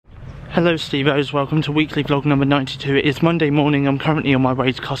Hello Stevos, welcome to weekly vlog number 92. It is Monday morning. I'm currently on my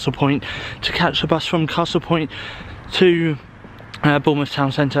way to Castle Point to catch a bus from Castle Point to Bournemouth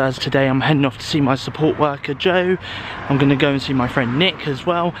Town Centre, as today I'm heading off to see my support worker Joe. I'm going to go and see my friend Nick as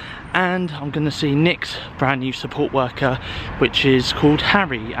well, and I'm going to see Nick's brand new support worker, which is called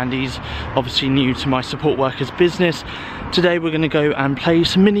Harry, and he's obviously new to my support worker's business. Today we're going to go and play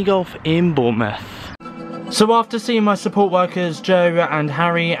some mini golf in Bournemouth. So after seeing my support workers Joe and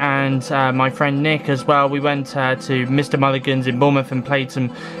Harry and my friend Nick as well, we went to Mr. Mulligan's in Bournemouth and played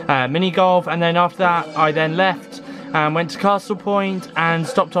some mini golf, and then after that I then left and went to Castle Point and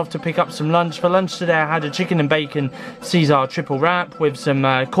stopped off to pick up some lunch. For lunch today I had a chicken and bacon Caesar triple wrap with some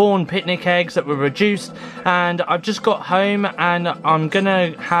corn picnic eggs that were reduced, and I've just got home and I'm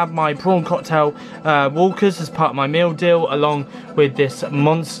gonna have my prawn cocktail Walkers as part of my meal deal, along with this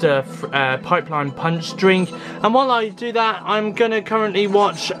monster pipeline punch drink. And while I do that, I'm gonna currently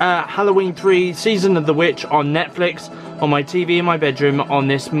watch Halloween 3 Season of the Witch on Netflix on my TV in my bedroom on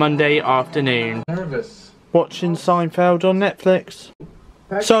this Monday afternoon. Nervous. Watching Seinfeld on Netflix.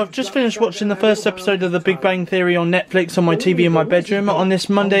 So I've just finished watching the first episode of The Big Bang Theory on Netflix on my TV in my bedroom on this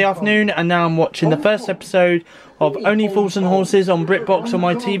Monday afternoon, and now I'm watching the first episode of Only Fools and Horses on BritBox on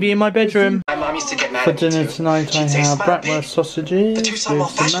my TV in my bedroom. For dinner tonight I have bratwurst sausages with some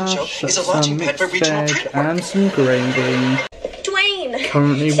mash, some mixed veg and some gravy.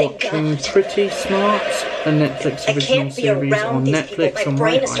 Currently watching Pretty Smart, a Netflix original series on Netflix on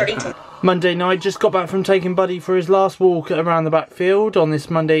my iPad. Monday night, just got back from taking Buddy for his last walk around the backfield on this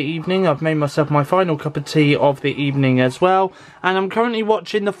Monday evening. I've made myself my final cup of tea of the evening as well, and I'm currently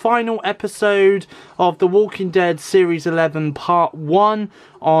watching the final episode of The Walking Dead Series 11 Part 1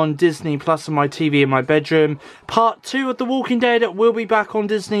 on Disney Plus on my TV in my bedroom. Part 2 of The Walking Dead will be back on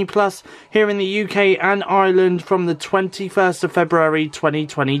Disney Plus here in the UK and Ireland from the 21st of February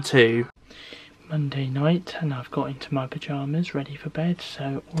 2022. Monday night, and I've got into my pyjamas ready for bed,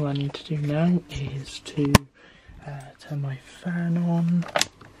 so all I need to do now is to turn my fan on.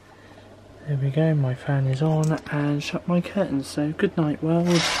 There we go, my fan is on, and shut my curtains. So good night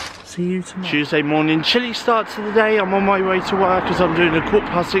world, see you tomorrow. Tuesday morning, chilly start to the day. I'm on my way to work as I'm doing a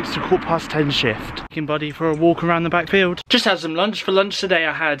 6:15 to 10:15 shift. Taking Buddy for a walk around the backfield. Just had some lunch. For lunch today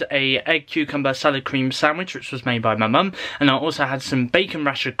I had a egg cucumber salad cream sandwich, which was made by my mum, and I also had some bacon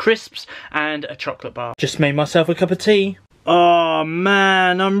rasher crisps and a chocolate bar. Just made myself a cup of tea. Oh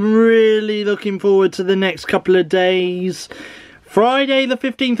man, I'm really looking forward to the next couple of days. Friday the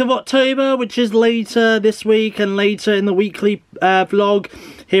 15th of October, which is later this week and later in the weekly vlog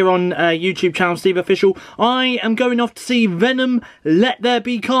here on YouTube channel SteverOfficial, I am going off to see Venom Let There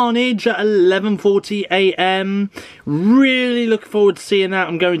Be Carnage at 11:40 AM. Really looking forward to seeing that.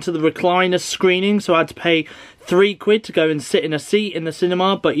 I'm going to the recliner screening, so I had to pay £3 to go and sit in a seat in the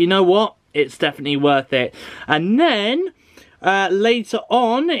cinema, but you know what? It's definitely worth it. And then later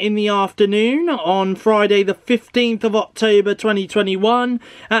on in the afternoon, on Friday the 15th of October 2021,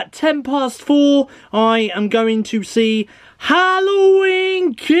 at 4:10, I am going to see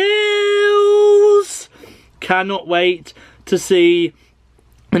Halloween Kills! Cannot wait to see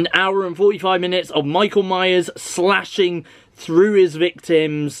an hour and 45 minutes of Michael Myers slashing through his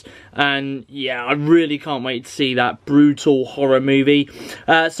victims, and yeah, I really can't wait to see that brutal horror movie.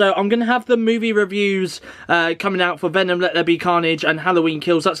 So I'm going to have the movie reviews coming out for Venom Let There Be Carnage and Halloween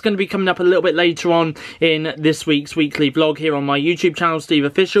Kills. That's going to be coming up a little bit later on in this week's weekly vlog here on my YouTube channel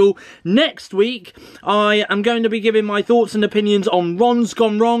SteverOfficial. Next week I am going to be giving my thoughts and opinions on Ron's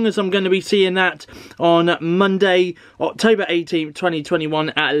Gone Wrong, as I'm going to be seeing that on Monday October 18th 2021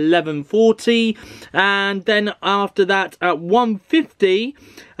 at 11:40, and then after that at 1:50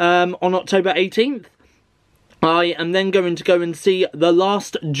 on October 18th, I am then going to go and see The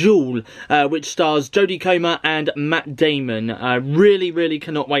Last Duel, which stars Jodie Comer and Matt Damon. I really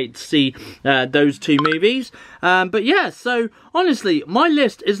cannot wait to see those two movies. But yeah, so honestly, my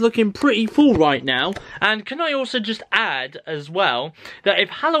list is looking pretty full right now. And can I also just add as well that if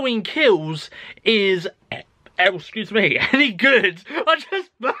Halloween Kills is, excuse me, any good, I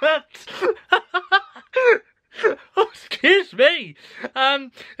just burped. Oh, excuse me.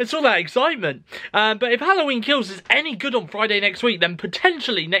 It's all that excitement. But if Halloween Kills is any good on Friday next week, then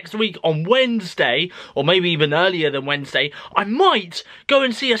potentially next week on Wednesday, or maybe even earlier than Wednesday, I might go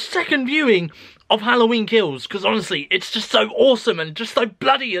and see a second viewing of Halloween Kills, because honestly, it's just so awesome and just so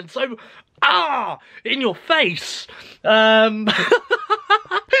bloody and so in your face.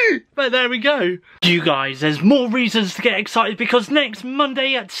 But there we go. You guys, there's more reasons to get excited, because next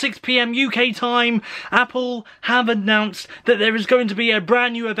Monday at 6 PM UK time, Apple have announced that there is going to be a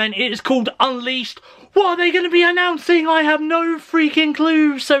brand new event. It is called Unleashed. What are they going to be announcing? I have no freaking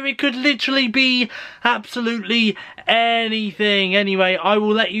clue. So it could literally be absolutely anything. Anyway, I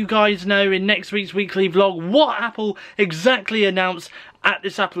will let you guys know in next week's weekly vlog what Apple exactly announced at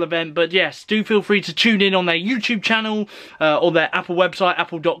this Apple event. But yes, do feel free to tune in on their YouTube channel or their Apple website,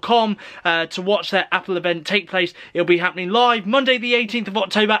 apple.com, to watch their Apple event take place. It'll be happening live Monday the 18th of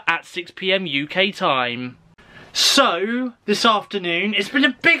October at 6 PM UK time. So, this afternoon, it's been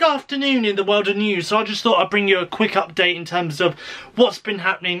a big afternoon in the world of news, so I just thought I'd bring you a quick update in terms of what's been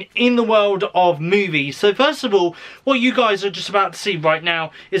happening in the world of movies. So first of all, what you guys are just about to see right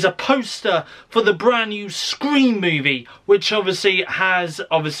now is a poster for the brand new Scream movie, which has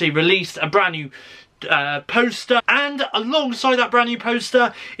released a brand new poster, and alongside that brand new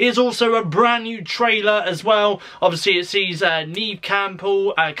poster is also a brand new trailer as well. Obviously it sees Neve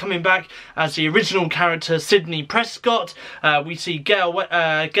Campbell coming back as the original character Sydney Prescott. We see Gail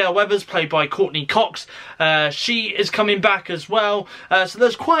Weathers, played by Courtney Cox. She is coming back as well. So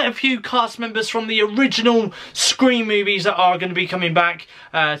there's quite a few cast members from the original Scream movies that are going to be coming back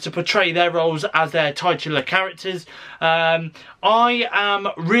to portray their roles as their titular characters. I am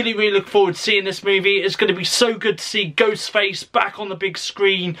really looking forward to seeing this movie. It's going to be so good to see Ghostface back on the big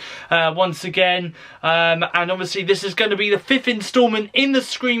screen once again. And obviously this is going to be the 5th installment in the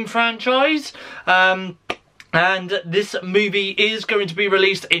Scream franchise. And this movie is going to be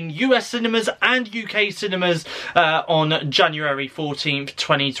released in US cinemas and UK cinemas on January 14th,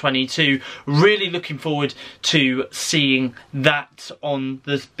 2022. Really looking forward to seeing that on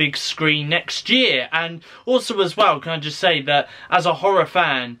the big screen next year. And also as well, can I just say that as a horror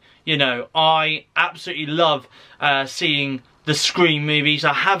fan, you know, I absolutely love seeing the Scream movies.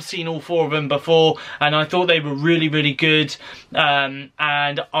 I have seen all 4 of them before, and I thought they were really good. And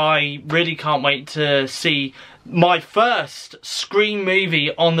I really can't wait to see my first Scream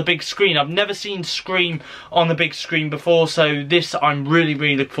movie on the big screen. I've never seen Scream on the big screen before, so this I'm really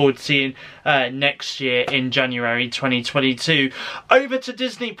looking forward to seeing next year in January 2022. Over to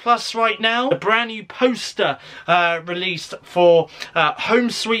Disney Plus right now. A brand new poster released for Home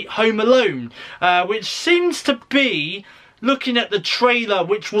Sweet Home Alone, which seems to be, looking at the trailer,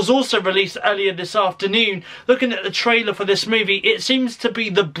 which was also released earlier this afternoon, looking at the trailer for this movie, it seems to be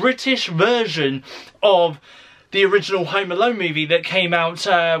the British version of the original Home Alone movie that came out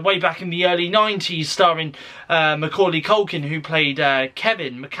way back in the early 90s, starring Macaulay Culkin, who played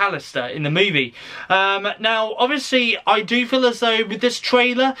Kevin McAllister in the movie. Now, obviously, I do feel as though with this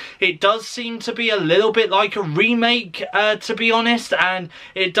trailer, it does seem to be a little bit like a remake, to be honest, and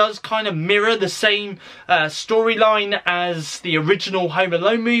it does kind of mirror the same storyline as the original Home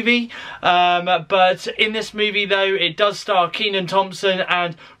Alone movie. But in this movie, though, it does star Kenan Thompson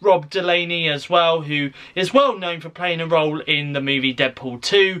and Rob Delaney as well, who is well known for playing a role in the movie Deadpool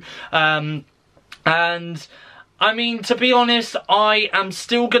 2. And I mean, to be honest, I am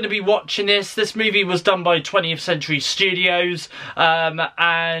still going to be watching this. This movie was done by 20th Century Studios.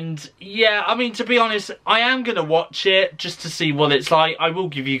 And yeah, I mean, to be honest, I am going to watch it just to see what it's like. I will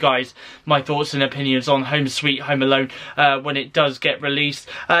give you guys my thoughts and opinions on Home Sweet Home Alone when it does get released.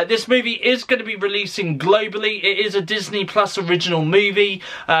 This movie is going to be releasing globally. It is a Disney Plus original movie.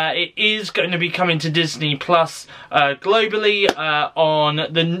 It is going to be coming to Disney Plus globally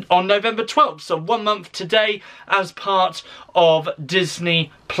on November 12th, so 1 month today, as part of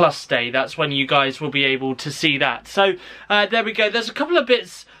Disney Plus Day. That's when you guys will be able to see that. So there we go. There's a couple of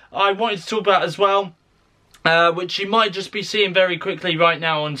bits I wanted to talk about as well, which you might just be seeing very quickly right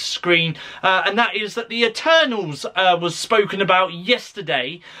now on screen, and that is that the Eternals was spoken about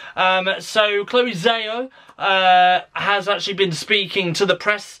yesterday. So Chloe Zhao has actually been speaking to the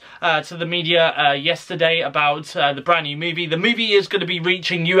press, to the media yesterday about the brand new movie. The movie is going to be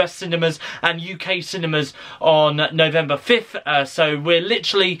reaching US cinemas and UK cinemas on November 5th, so we're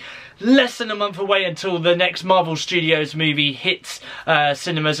literally less than a month away until the next Marvel Studios movie hits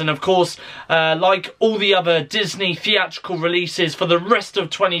cinemas. And of course, like all the other Disney theatrical releases for the rest of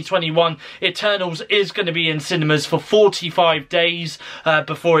 2021, Eternals is going to be in cinemas for 45 days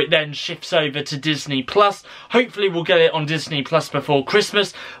before it then shifts over to Disney Plus. Hopefully we'll get it on Disney Plus before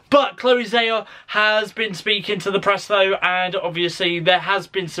Christmas. But Chloe Zhao has been speaking to the press though, and obviously there has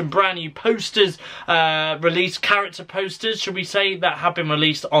been some brand new posters released, character posters should we say, that have been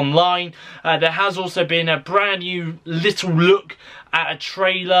released online. There has also been a brand new little look at a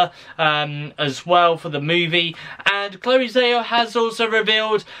trailer as well for the movie, and Chloe Zhao has also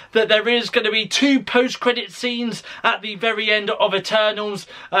revealed that there is going to be 2 post-credit scenes at the very end of Eternals,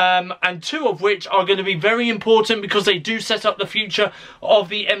 and 2 of which are going to be very important because they do set up the future of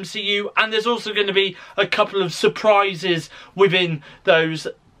the MCU, and there's also going to be a couple of surprises within those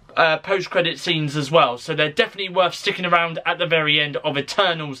post-credit scenes as well, so they're definitely worth sticking around at the very end of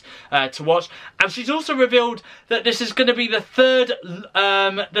Eternals to watch. And she's also revealed that this is going to be the third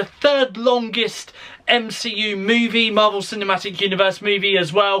longest MCU movie, Marvel Cinematic Universe movie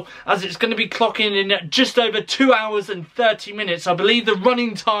as well, as it's going to be clocking in just over 2 hours and 30 minutes. I believe the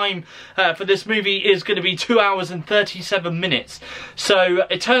running time for this movie is going to be 2 hours and 37 minutes. So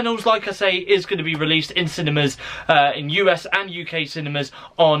Eternals, like I say, is going to be released in cinemas, in US and UK cinemas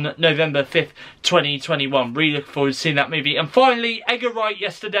on November 5th, 2021. Really looking forward to seeing that movie. And finally, Edgar Wright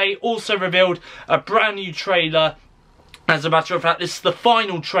yesterday also revealed a brand new trailer. As a matter of fact, this is the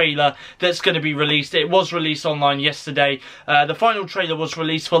final trailer that's going to be released. It was released online yesterday. The final trailer was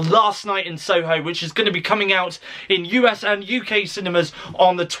released for Last Night in Soho, which is going to be coming out in US and UK cinemas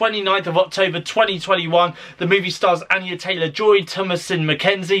on the 29th of October 2021. The movie stars Anya Taylor-Joy, Thomasin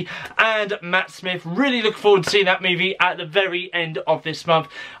McKenzie and Matt Smith. Really look forward to seeing that movie at the very end of this month.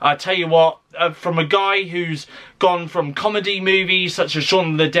 I tell you what, from a guy who's gone from comedy movies such as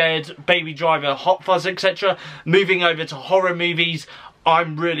Shaun of the Dead, Baby Driver, Hot Fuzz, etc., moving over to horror movies,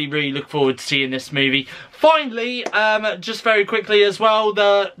 I'm really looking forward to seeing this movie. Finally, just very quickly as well,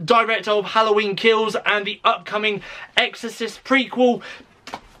 the director of Halloween Kills and the upcoming Exorcist prequel,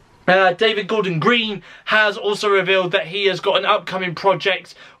 David Gordon Green, has also revealed that he has got an upcoming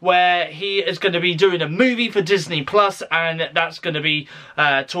project where he is going to be doing a movie for Disney Plus, and that's going to be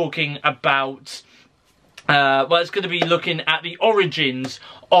talking about well, it's going to be looking at the origins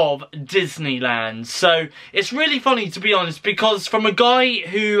of Disneyland. So it's really funny, to be honest, because from a guy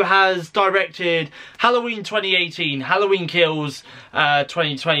who has directed Halloween 2018, Halloween Kills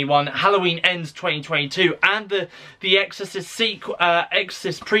 2021, Halloween Ends 2022, and the Exorcist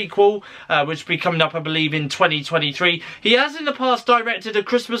Exorcist prequel, which will be coming up, I believe, in 2023. He has in the past directed a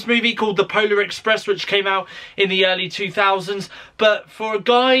Christmas movie called The Polar Express, which came out in the early 2000s. But for a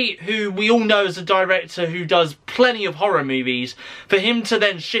guy who we all know as a director who does plenty of horror movies, for him to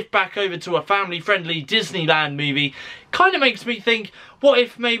then shift back over to a family-friendly Disneyland movie kind of makes me think, what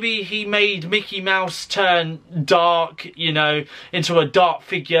if maybe he made Mickey Mouse turn dark, you know, into a dark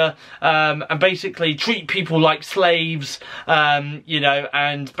figure, and basically treat people like slaves, you know,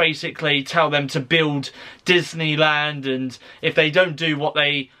 and basically tell them to build Disneyland, and if they don't do what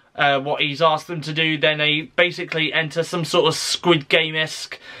he's asked them to do, then they basically enter some sort of Squid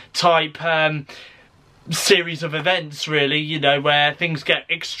Game-esque type series of events, really, you know, where things get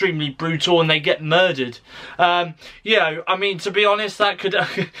extremely brutal and they get murdered. You know, I mean, to be honest, that could,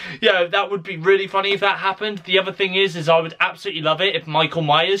 you know, that would be really funny if that happened. The other thing is I would absolutely love it if Michael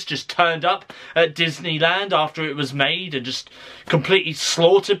Myers just turned up at Disneyland after it was made and just completely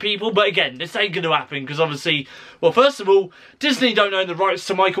slaughtered people. But again, this ain't going to happen because obviously, well, first of all, Disney don't own the rights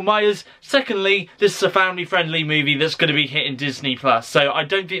to Michael Myers. Secondly, this is a family-friendly movie that's going to be hitting Disney Plus, so I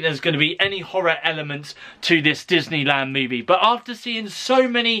don't think there's going to be any horror elements to this Disneyland movie. But after seeing so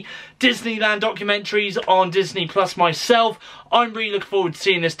many Disneyland documentaries on Disney Plus myself, I'm really looking forward to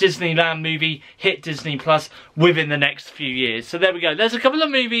seeing this Disneyland movie hit Disney Plus within the next few years. So there we go. There's a couple of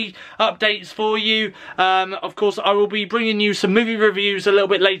movie updates for you. Of course, I will be bringing you some movie reviews a little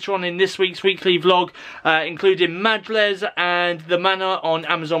bit later on in this week's weekly vlog, including Madles and The Manor on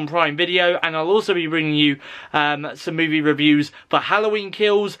Amazon Prime Video. And I'll also be bringing you some movie reviews for Halloween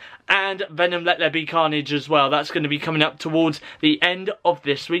Kills and Venom Let There Be Carnage as well. That's going to be coming up towards the end of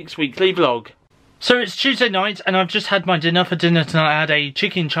this week's weekly vlog. So it's Tuesday night and I've just had my dinner. For dinner tonight I had a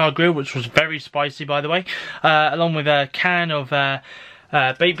chicken char grill, which was very spicy, by the way, along with a can of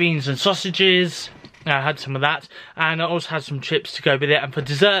baked beans and sausages. I had some of that, and I also had some chips to go with it. And for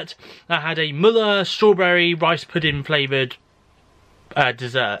dessert I had a Muller strawberry rice pudding flavoured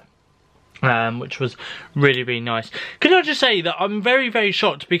dessert, which was really nice. Can I just say that I'm very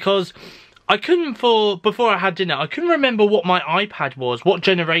shocked, because I couldn't, before I had dinner, I couldn't remember what my iPad was, what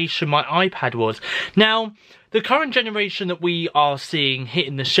generation my iPad was. Now, the current generation that we are seeing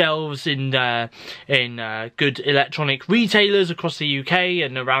hitting the shelves in good electronic retailers across the UK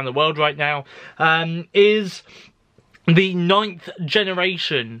and around the world right now, is the 9th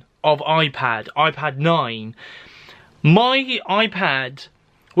generation of iPad, iPad 9. My iPad,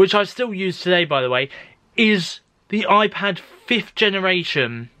 which I still use today, by the way, is the iPad 5th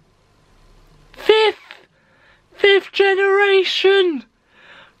generation. Fifth generation!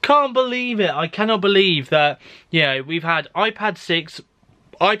 Can't believe it. I cannot believe that, you know, we've had iPad 6,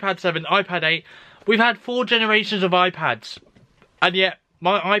 iPad 7, iPad 8. We've had 4 generations of iPads. And yet,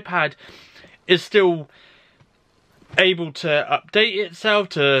 my iPad is still able to update itself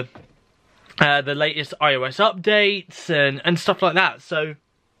to the latest iOS updates and stuff like that. So,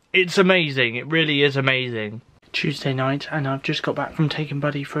 it's amazing. It really is amazing. Tuesday night, and I've just got back from taking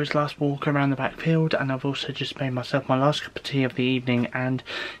Buddy for his last walk around the backfield, and I've also just made myself my last cup of tea of the evening and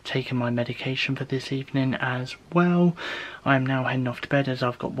taken my medication for this evening as well. I'm now heading off to bed as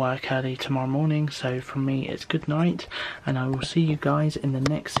I've got work early tomorrow morning, so from me it's good night, and I will see you guys in the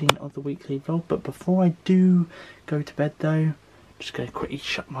next scene of the weekly vlog. But before I do go to bed though, I'm just going to quickly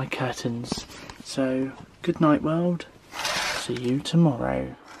shut my curtains. So good night world, see you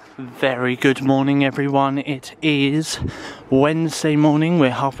tomorrow. Very good morning everyone, it is Wednesday morning, we're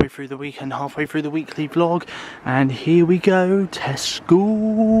halfway through the week and halfway through the weekly vlog, and here we go, test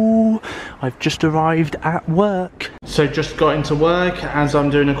school. I've just arrived at work. So just got into work as I'm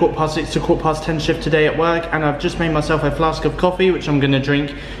doing a 6:15 to 10:15 shift today at work, and I've just made myself a flask of coffee which I'm going to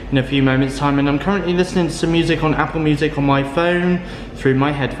drink in a few moments time, and I'm currently listening to some music on Apple Music on my phone through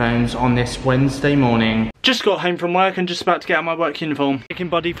my headphones on this Wednesday morning. Just got home from work and just about to get out my work uniform. Taking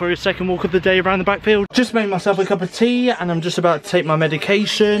Buddy for his second walk of the day around the backfield. Just made myself a cup of tea and I'm just about to take my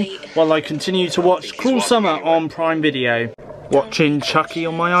medication while I continue to watch Cruel Summer on Prime Video. Watching Chucky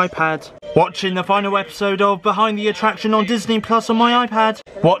on my iPad. Watching the final episode of Behind the Attraction on Disney Plus on my iPad.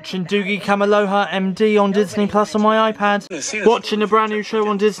 Watching Doogie Kamealoha MD on Disney Plus on my iPad. Watching a brand new show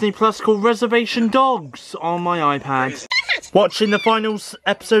on Disney Plus called Reservation Dogs on my iPad. Watching the final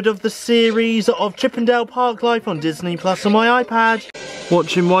episode of the series of Chippendale Park Life on Disney Plus on my iPad.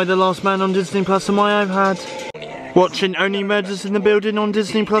 Watching Why the Last Man on Disney Plus on my iPad. Watching Only Murders in the Building on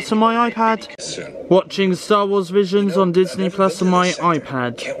Disney Plus on my iPad. Watching Star Wars Visions on Disney Plus on my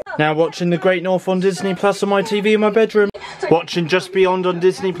iPad. Now watching The Great North on Disney Plus on my TV in my bedroom. Watching Just Beyond on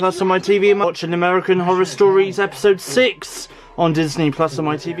Disney Plus on my TV. Watching American Horror Stories Episode 6 on Disney Plus on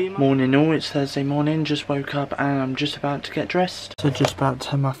my TV. Morning all, it's Thursday morning, just woke up and I'm just about to get dressed. So just about to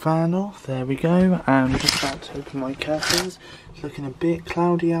turn my fan off, there we go. I'm just about to open my curtains. It's looking a bit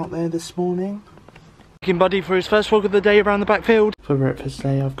cloudy out there this morning. Taking Buddy for his first walk of the day around the backfield. For breakfast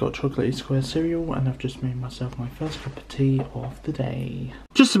today I've got chocolatey square cereal and I've just made myself my first cup of tea of the day.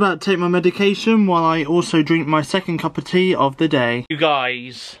 Just about to take my medication while I also drink my second cup of tea of the day. You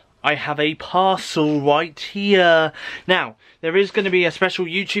guys, I have a parcel right here. Now, there is going to be a special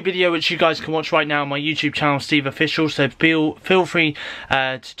YouTube video which you guys can watch right now on my YouTube channel, SteverOfficial, so feel free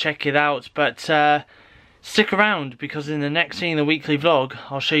to check it out. But stick around because in the next scene in the weekly vlog,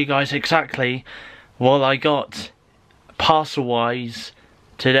 I'll show you guys exactly what I got parcel-wise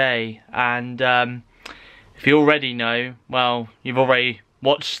today. And if you already know, well, you've already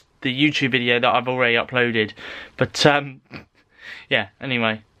watched the YouTube video that I've already uploaded. But yeah,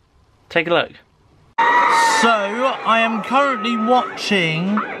 anyway, take a look. So, I am currently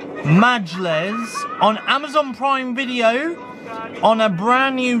watching Majles on Amazon Prime Video on a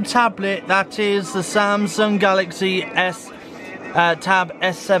brand new tablet that is the Samsung Galaxy Tab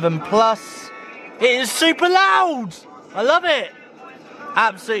S7 Plus. It is super loud! I love it!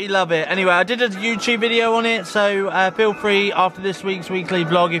 Absolutely love it. Anyway, I did a YouTube video on it, so feel free after this week's weekly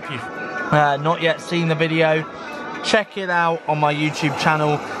vlog, if you've not yet seen the video, check it out on my YouTube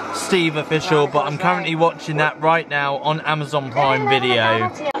channel, SteverOfficial, but I'm currently watching that right now on Amazon Prime Video.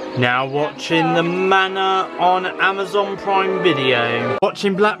 Now watching The Manor on Amazon Prime Video.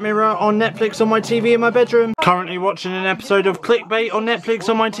 Watching Black Mirror on Netflix on my TV in my bedroom. Currently watching an episode of Clickbait on Netflix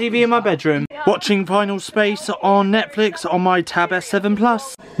on my TV in my bedroom. Watching Final Space on Netflix on my Tab S7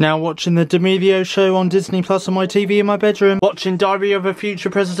 Plus. Now watching The D'Amelio Show on Disney Plus on my TV in my bedroom. Watching Diary of a Future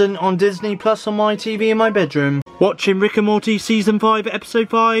President on Disney Plus on my TV in my bedroom. Watching Rick and Morty Season 5 Episode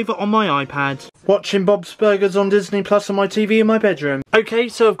 5 on my iPad. Watching Bob's Burgers on Disney Plus on my TV in my bedroom. Okay,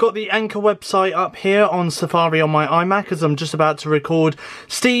 so I've got the Anchor website up here on Safari on my iMac as I'm just about to record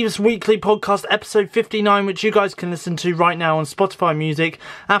Steve's weekly podcast episode 59, which you guys can listen to right now on Spotify Music,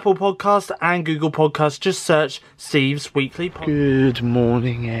 Apple Podcast and Google Podcast. Just search Steve's weekly podcast. Good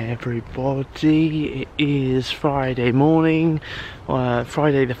morning everybody, it is Friday morning,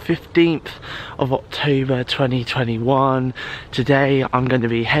 Friday the 15th of October 2021. Today I'm going to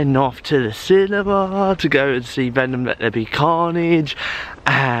be heading off to the cinema to go and see Venom Let There Be Carnage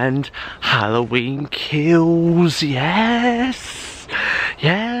and Halloween Kills. Yes,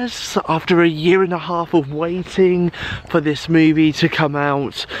 after a year and a half of waiting for this movie to come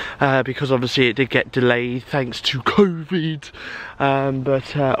out, because obviously it did get delayed thanks to COVID,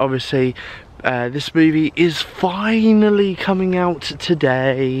 but obviously this movie is finally coming out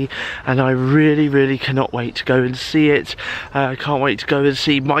today and I really cannot wait to go and see it. Can't wait to go and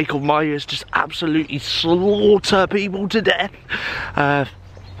see Michael Myers just absolutely slaughter people to death.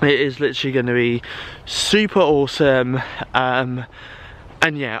 It is literally going to be super awesome, and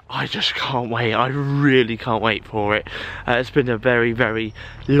yeah, I just can't wait. I really can't wait for it. It's been a very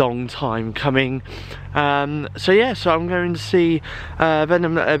long time coming, So yeah, so I'm going to see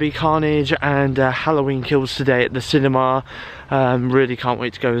Venom Let There Be Carnage and Halloween Kills today at the cinema. Really can't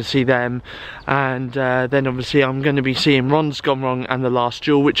wait to go and see them. And then obviously I'm going to be seeing Ron's Gone Wrong and The Last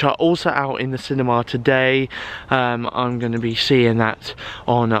Duel, which are also out in the cinema today. I'm going to be seeing that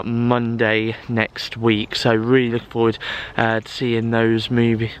on Monday next week, so really look forward to seeing those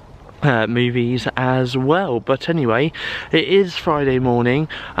movies as well. But anyway, it is Friday morning.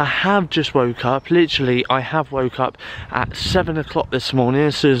 I have just woke up. Literally, I have woke up at 7 o'clock this morning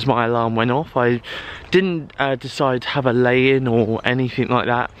as soon as my alarm went off. I didn't decide to have a lay-in or anything like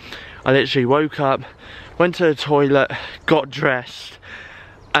that. I literally woke up, went to the toilet, got dressed,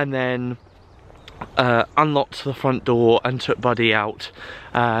 and then unlocked the front door and took Buddy out,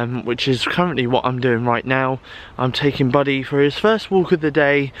 which is currently what I'm doing right now. I'm taking Buddy for his first walk of the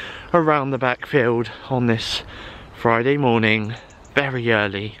day around the backfield on this Friday morning. Very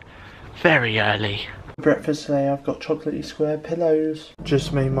early, very early. Breakfast today, I've got chocolatey square pillows.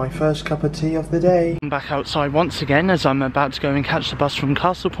 Just made my first cup of tea of the day. I'm back outside once again as I'm about to go and catch the bus from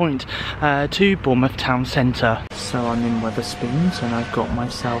Castle Point to Bournemouth Town Centre. So I'm in Wetherspoons and I've got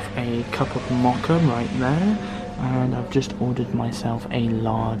myself a cup of mocha right there. And I've just ordered myself a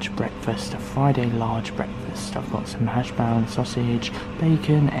large breakfast, a Friday large breakfast. I've got some hash brown sausage,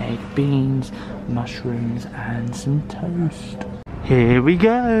 bacon, egg, beans, mushrooms and some toast. Here we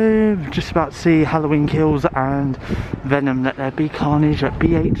go, just about to see Halloween Kills and Venom Let There Be Carnage at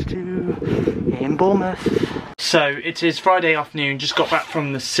BH2 in Bournemouth. So it is Friday afternoon, just got back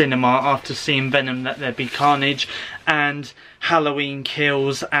from the cinema after seeing Venom Let There Be Carnage and Halloween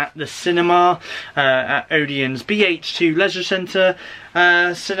Kills at the cinema at Odeon's BH2 Leisure Centre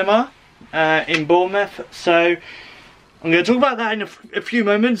cinema in Bournemouth. So I'm going to talk about that in a few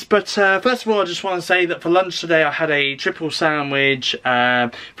moments, but first of all I just want to say that for lunch today I had a triple sandwich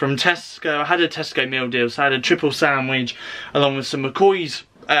from Tesco. I had a Tesco meal deal, so I had a triple sandwich along with some McCoy's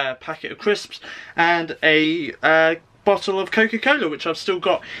packet of crisps and a bottle of Coca-Cola, which I've still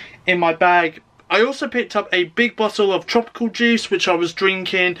got in my bag. I also picked up a big bottle of tropical juice, which I was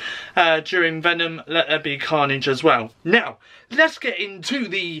drinking during Venom Let There Be Carnage as well. Now, let's get into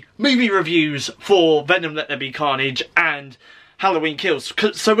the movie reviews for Venom Let There Be Carnage and Halloween Kills.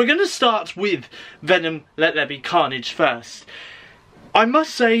 So we're going to start with Venom Let There Be Carnage first. I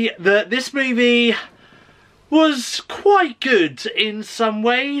must say that this movie was quite good in some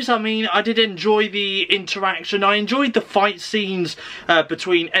ways. I mean, I did enjoy the interaction. I enjoyed the fight scenes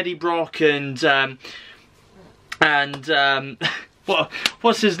between Eddie Brock and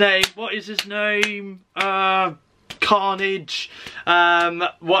what's his name? What is his name? Carnage,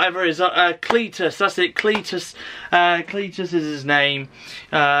 whatever it is, Cletus, that's it, Cletus, Cletus is his name.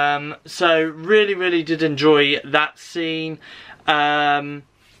 So really did enjoy that scene.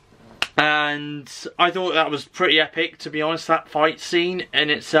 And I thought that was pretty epic, to be honest. That fight scene in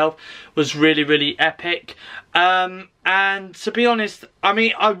itself was really epic. And to be honest, I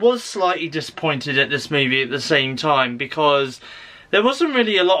mean, I was slightly disappointed at this movie at the same time, because there wasn't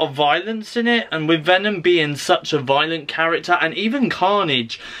really a lot of violence in it, and with Venom being such a violent character, and even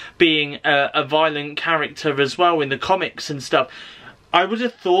Carnage being a violent character as well in the comics and stuff, I would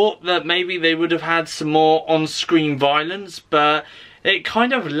have thought that maybe they would have had some more on-screen violence, but it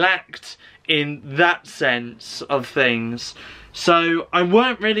kind of lacked in that sense of things. So I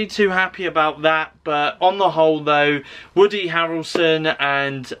weren't really too happy about that, but on the whole though, Woody Harrelson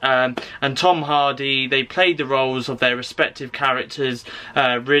and Tom Hardy, they played the roles of their respective characters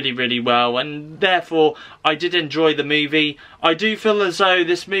really well, and therefore I did enjoy the movie. I do feel as though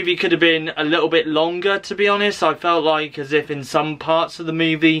this movie could have been a little bit longer, to be honest. I felt like as if in some parts of the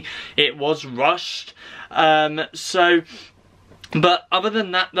movie it was rushed. But other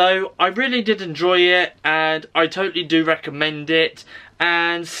than that though, I really did enjoy it, and I totally do recommend it.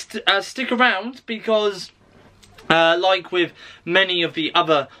 And stick around, because like with many of the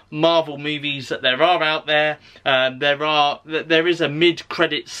other Marvel movies that there are out there, there is a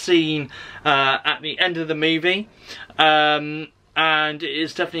mid-credit scene at the end of the movie, and it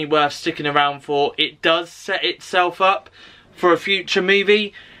is definitely worth sticking around for. It does set itself up for a future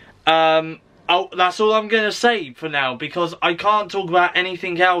movie. Oh, that's all I'm going to say for now, because I can't talk about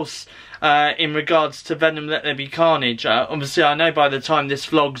anything else in regards to Venom Let There Be Carnage. Obviously, I know by the time this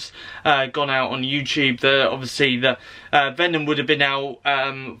vlog's gone out on YouTube, obviously the Venom would have been out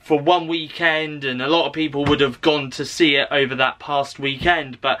for one weekend, and a lot of people would have gone to see it over that past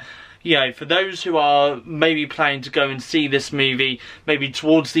weekend. But you know, for those who are maybe planning to go and see this movie, maybe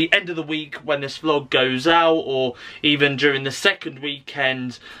towards the end of the week when this vlog goes out, or even during the second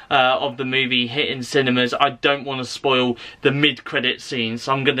weekend of the movie hitting cinemas, I don't want to spoil the mid-credit scene,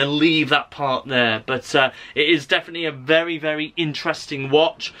 so I'm going to leave that part there. But it is definitely a very, very interesting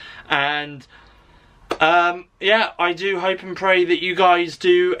watch, and yeah, I do hope and pray that you guys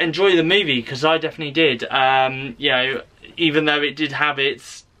do enjoy the movie, because I definitely did. You know, even though it did have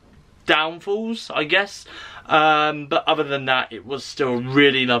its downfalls, I guess, but other than that, it was still a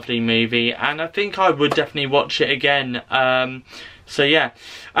really lovely movie, and I think I would definitely watch it again. So yeah,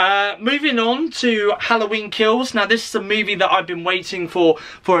 moving on to Halloween Kills. Now this is a movie that I've been waiting for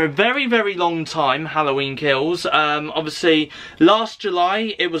a very, very long time, Halloween Kills. Obviously last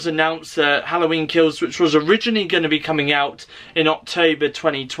July it was announced that Halloween Kills, which was originally going to be coming out in October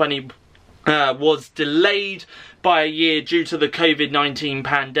 2020, was delayed by a year due to the COVID-19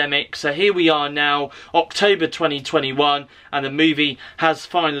 pandemic. So here we are now, October 2021, and the movie has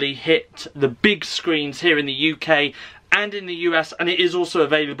finally hit the big screens here in the UK and in the US, and it is also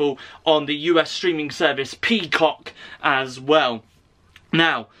available on the US streaming service Peacock as well.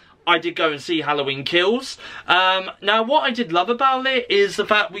 Now, I did go and see Halloween Kills. Now, what I did love about it is the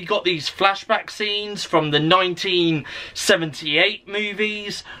fact we got these flashback scenes from the 1978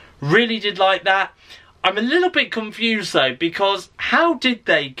 movies. Really did like that. I'm a little bit confused though, because how did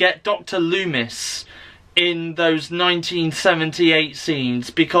they get Dr. Loomis in those 1978 scenes?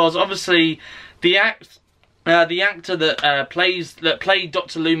 Because obviously the actor that played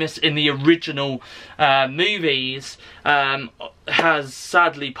Dr. Loomis in the original movies has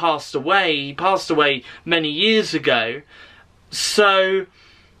sadly passed away. He passed away many years ago. So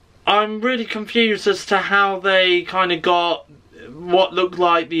I'm really confused as to how they kind of got what looked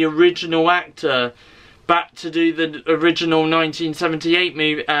like the original actor back to do the original 1978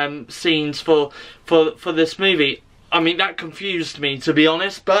 movie scenes for this movie. I mean, that confused me, to be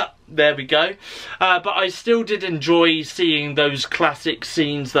honest, but there we go. But I still did enjoy seeing those classic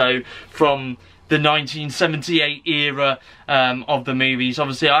scenes, though, from the 1978 era of the movies.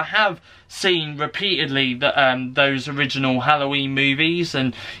 Obviously, I have seen repeatedly those original Halloween movies,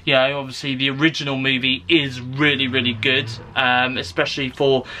 and, you know, obviously the original movie is really, really good, especially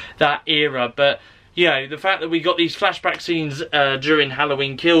for that era. But you know, the fact that we got these flashback scenes during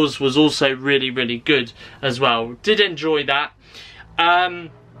Halloween Kills was also really, really good as well. Did enjoy that.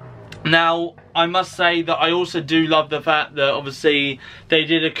 Now, I must say that I also do love the fact that obviously they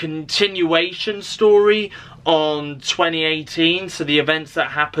did a continuation story on 2018, so the events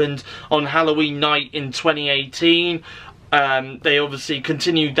that happened on Halloween night in 2018. They obviously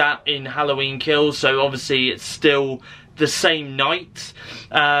continued that in Halloween Kills, so obviously it's still the same night.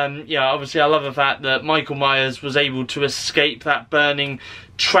 Yeah, obviously I love the fact that Michael Myers was able to escape that burning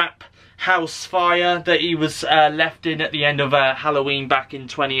trap house fire that he was left in at the end of Halloween back in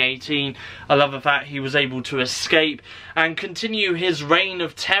 2018. I love the fact he was able to escape and continue his reign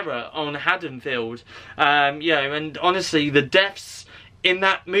of terror on Haddonfield. You know, and honestly, the deaths in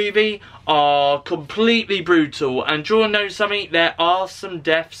that movie are completely brutal. And do you want to know something? There are some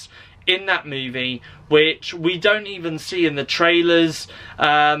deaths in that movie which we don't even see in the trailers,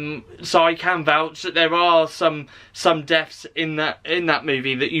 so I can vouch that there are some deaths in that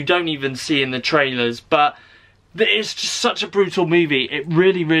movie that you don't even see in the trailers. But it's just such a brutal movie. It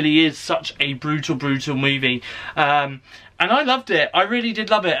really, really is such a brutal movie. And I loved it. I really did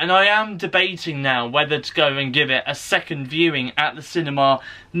love it. And I am debating now whether to go and give it a second viewing at the cinema,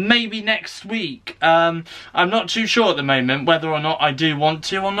 maybe next week. I'm not too sure at the moment whether or not I do want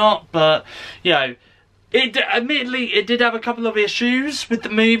to or not. But, you know, admittedly, it did have a couple of issues with the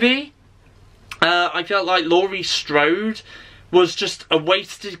movie. I felt like Laurie Strode was just a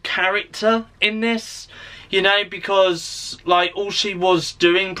wasted character in this. You know, because, like, all she was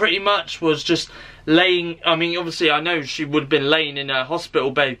doing pretty much was just laying, I mean, obviously I know she would have been laying in a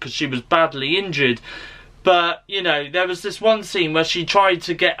hospital bed because she was badly injured, but, you know, there was this one scene where she tried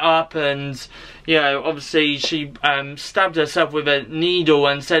to get up and, you know, obviously she stabbed herself with a needle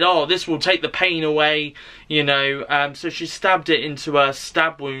and said, oh, this will take the pain away, you know, so she stabbed it into a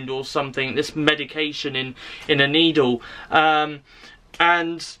stab wound or something, this medication in a needle, and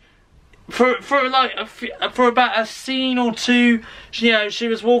for about a scene or two, you know, she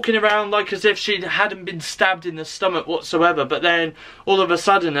was walking around like as if she hadn't been stabbed in the stomach whatsoever, but then all of a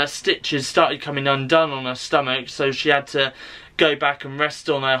sudden her stitches started coming undone on her stomach, so she had to go back and rest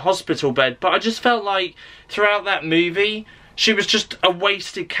on her hospital bed. But I just felt like throughout that movie she was just a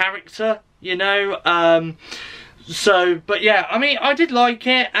wasted character, you know. So, but yeah, I mean, I did like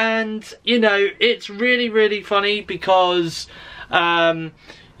it, and, you know, it's really, really funny because,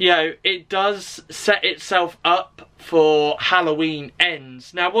 you know, it does set itself up for Halloween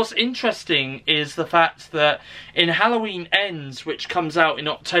Ends. Now, what's interesting is the fact that in Halloween Ends, which comes out in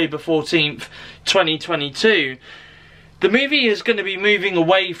October 14th, 2022, the movie is going to be moving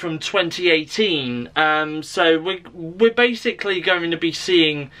away from 2018. So we're basically going to be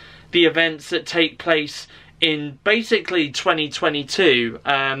seeing the events that take place in basically 2022.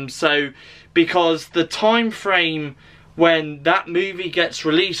 So because the time frame when that movie gets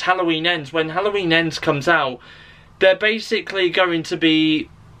released, Halloween Ends, when Halloween Ends comes out, they're basically going to be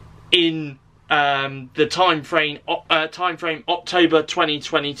in the time frame October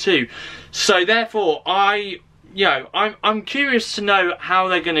 2022. So therefore, I'm curious to know how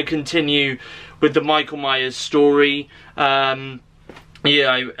they're going to continue with the Michael Myers story. When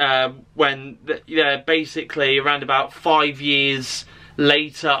they're basically around about 5 years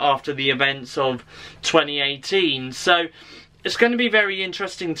later after the events of 2018. So it's going to be very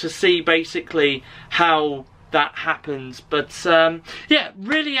interesting to see basically how that happens. But yeah,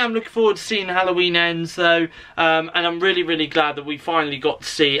 really I'm looking forward to seeing Halloween Ends though, and I'm really glad that we finally got to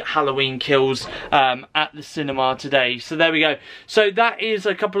see Halloween Kills at the cinema today. So there we go. So that is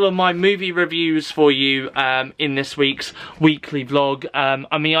a couple of my movie reviews for you in this week's weekly vlog.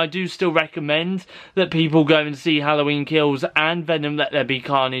 I mean, I do still recommend that people go and see Halloween Kills and Venom Let There Be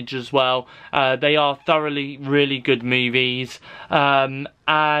Carnage as well. They are thoroughly really good movies,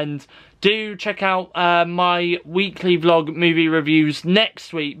 and do check out my weekly vlog movie reviews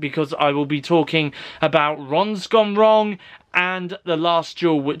next week, because I will be talking about Ron's Gone Wrong and The Last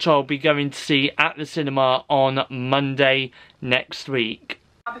Duel, which I'll be going to see at the cinema on Monday next week.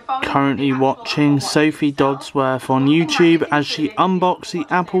 Currently watching Sophie Dodsworth on YouTube as she unboxes the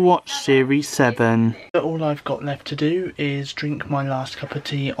Apple Watch Series 7. All I've got left to do is drink my last cup of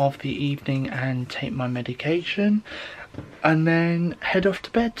tea of the evening and take my medication, and then head off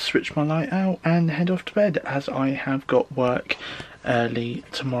to bed, switch my light out and head off to bed, as I have got work early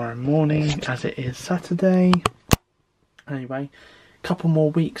tomorrow morning as it is Saturday. Anyway, a couple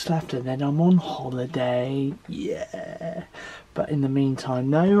more weeks left and then I'm on holiday, yeah. But in the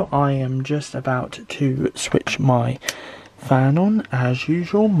meantime though, I am just about to switch my fan on as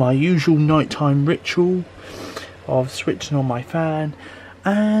usual, my usual nighttime ritual of switching on my fan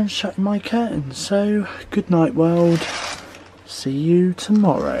and shutting my curtains. So good night world, see you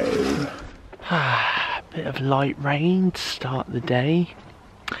tomorrow. Bit of light rain to start the day.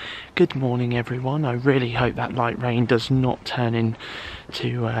 Good morning everyone. I really hope that light rain does not turn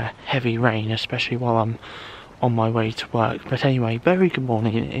into heavy rain, especially while I'm on my way to work. But anyway, very good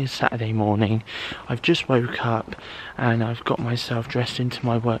morning. It is Saturday morning. I've just woke up and I've got myself dressed into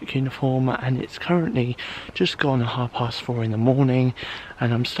my work uniform, and it's currently just gone 4:30 in the morning,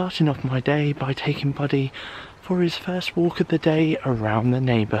 and I'm starting off my day by taking Buddy for his first walk of the day around the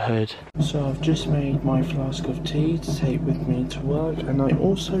neighbourhood. So I've just made my flask of tea to take with me to work, and I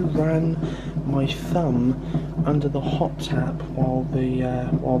also ran my thumb under the hot tap while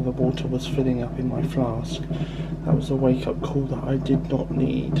the water was filling up in my flask. That was a wake-up call that I did not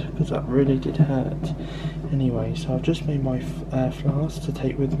need, because that really did hurt. Anyway, so I've just made my flask to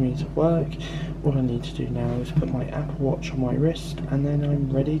take with me to work. All I need to do now is put my Apple Watch on my wrist, and then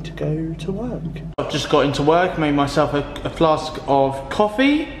I'm ready to go to work. I've just got into work, made myself a flask of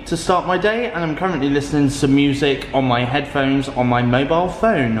coffee to start my day, and I'm currently listening to some music on my headphones on my mobile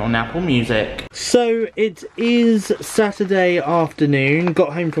phone on Apple Music. So it is Saturday afternoon.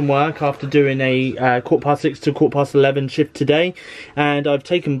 Got home from work after doing a 6:15 to 11:15 shift today, and I've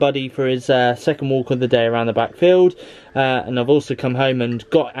taken Buddy for his second walk of the day around the backfield, and I've also come home and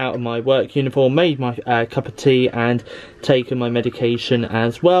got out of my work uniform, made my cup of tea and taken my medication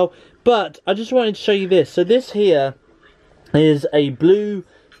as well. But I just wanted to show you this. So this here is a blue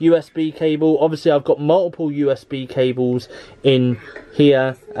USB cable. Obviously I've got multiple USB cables in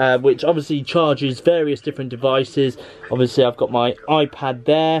here, which obviously charges various different devices. Obviously I've got my iPad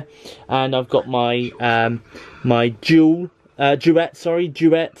there, and I've got my my Duet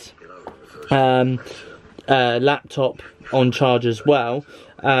laptop on charge as well,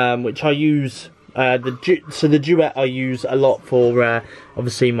 which I use. The Duet I use a lot for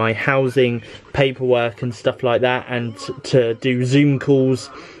obviously my housing paperwork and stuff like that, and to do Zoom calls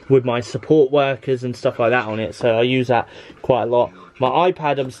with my support workers and stuff like that on it, so I use that quite a lot. My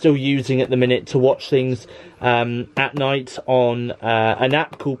iPad I'm still using at the minute to watch things at night on an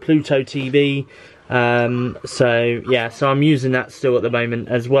app called Pluto TV, so yeah, so I'm using that still at the moment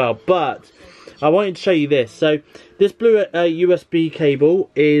as well. But I wanted to show you this. So this blue USB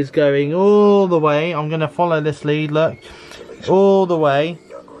cable is going all the way. I'm going to follow this lead, look, all the way.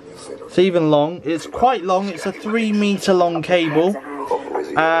 It's even long. It's quite long. It's a 3 meter long cable.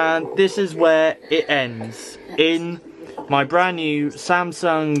 And this is where it ends, in my brand new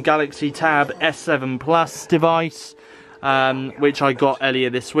Samsung Galaxy Tab S7 Plus device, which I got earlier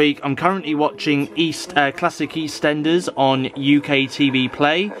this week. I'm currently watching classic EastEnders on UK TV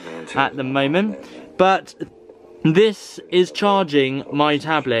Play at the moment, but this is charging my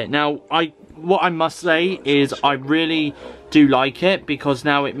tablet. Now, what I must say is I really do like it, because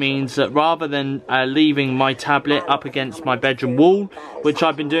now it means that rather than leaving my tablet up against my bedroom wall, which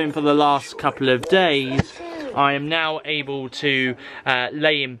I've been doing for the last couple of days, I am now able to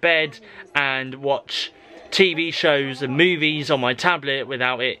lay in bed and watch TV shows and movies on my tablet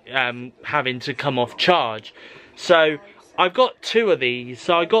without it having to come off charge. So I've got two of these.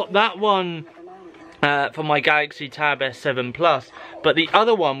 So I got that one for my Galaxy Tab S7 Plus, but the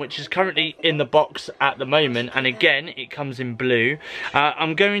other one, which is currently in the box at the moment, and again it comes in blue,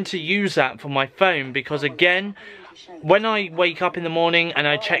 I'm going to use that for my phone, because again, when I wake up in the morning and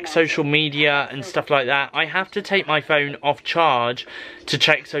I check social media and stuff like that, I have to take my phone off charge to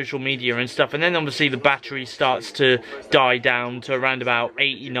check social media and stuff, and then obviously the battery starts to die down to around about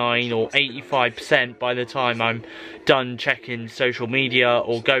 89 or 85% by the time I'm done checking social media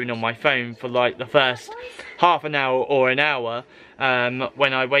or going on my phone for like the first half an hour or an hour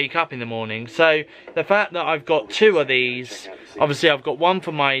when I wake up in the morning. So the fact that I've got two of these, obviously I've got one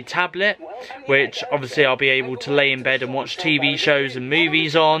for my tablet, which obviously I'll be able to lay in bed and watch TV shows and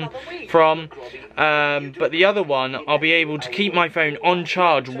movies on from, but the other one I'll be able to keep my phone on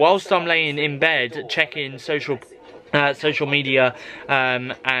charge whilst I'm laying in bed checking social media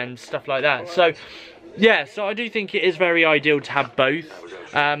and stuff like that. So yeah, so I do think it is very ideal to have both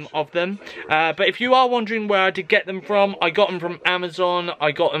of them. But if you are wondering where I did get them from, I got them from Amazon.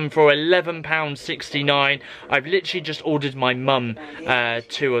 I got them for £11.69. I've literally just ordered my mum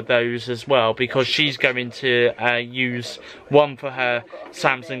two of those as well, because she's going to use one for her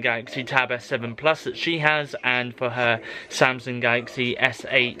Samsung Galaxy Tab S7 Plus that she has, and for her Samsung Galaxy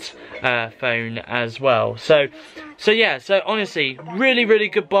S8 phone as well. So yeah, so honestly, really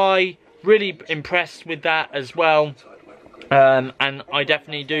good buy. Really impressed with that as well, and I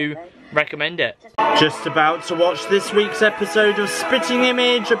definitely do recommend it. Just about to watch this week's episode of Spitting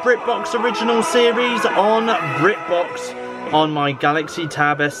Image, a BritBox original series on BritBox on my Galaxy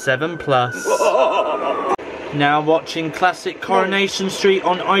Tab S7 Plus. Now watching classic Coronation Street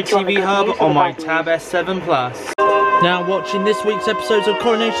on ITV Hub on my Tab S7 Plus. Now watching this week's episodes of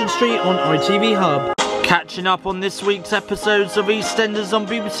Coronation Street on ITV Hub. Catching up on this week's episodes of EastEnders on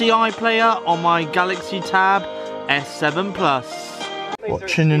BBC iPlayer on my Galaxy Tab S7 Plus.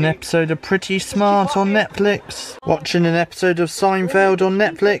 Watching an episode of Pretty Smart on Netflix. Watching an episode of Seinfeld on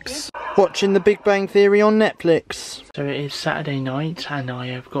Netflix. Watching The Big Bang Theory on Netflix. So it is Saturday night and I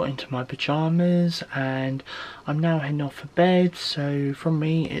have got into my pyjamas and I'm now heading off for bed. So from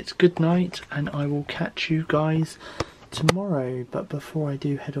me it's good night, and I will catch you guys tomorrow. But before I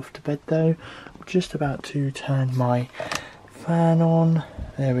do head off to bed though, I'm just about to turn my fan on.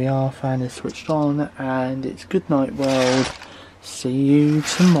 There we are, fan is switched on, and it's good night world. See you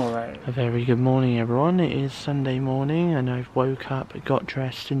tomorrow. A very good morning everyone. It is Sunday morning and I've woke up, got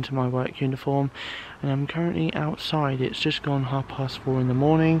dressed into my work uniform, and I'm currently outside. It's just gone 4:30 in the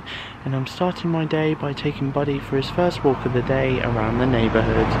morning and I'm starting my day by taking Buddy for his first walk of the day around the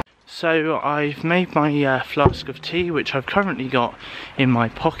neighbourhood. So I've made my flask of tea, which I've currently got in my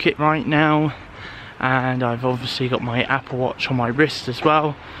pocket right now, and I've obviously got my Apple Watch on my wrist as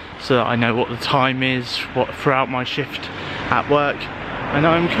well, so that I know what the time is throughout my shift at work. And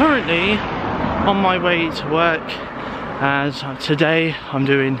I'm currently on my way to work, as today I'm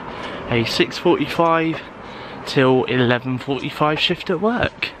doing a 6:45 till 11:45 shift at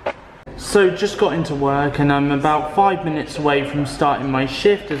work. So just got into work and I'm about 5 minutes away from starting my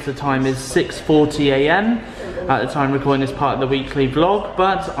shift, as the time is 6:40 AM at the time recording this part of the weekly vlog.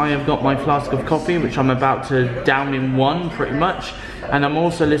 But I have got my flask of coffee, which I'm about to down in one pretty much, and I'm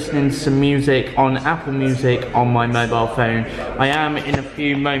also listening to some music on Apple Music on my mobile phone. I am in a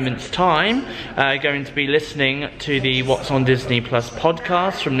few moments time going to be listening to the What's on Disney Plus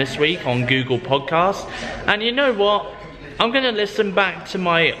podcast from this week on Google Podcasts. And you know what? I'm going to listen back to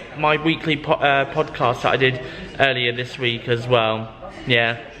my weekly podcast that I did earlier this week as well.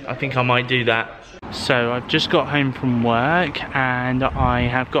 Yeah, I think I might do that. So I've just got home from work and I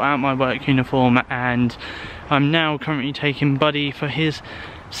have got out my work uniform, and I'm now currently taking Buddy for his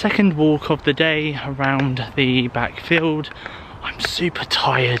second walk of the day around the back field. I'm super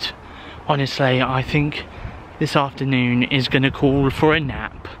tired. Honestly, I think this afternoon is going to call for a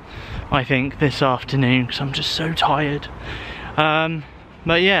nap. I think this afternoon, because I'm just so tired.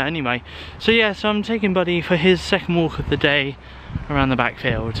 But yeah, anyway. So yeah, so I'm taking Buddy for his second walk of the day around the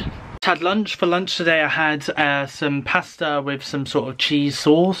backfield. Had lunch. For lunch today I had some pasta with some sort of cheese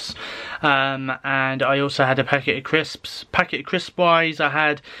sauce, and I also had a packet of crisps. Packet of crisp wise, I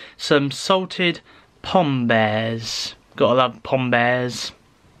had some salted pom bears. Gotta love pom bears.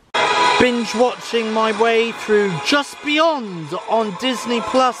 Binge watching my way through Just Beyond on Disney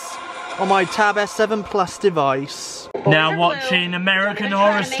Plus on my Tab S7 Plus device. Now watching American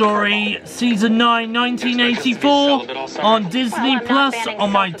Horror Story Season 9 1984 on Disney Plus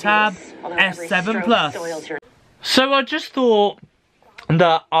on my Tab S7 Plus. So I just thought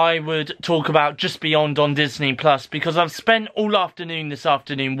that I would talk about Just Beyond on Disney Plus because I've spent all afternoon this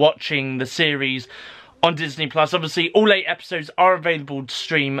afternoon watching the series on Disney Plus. Obviously all 8 episodes are available to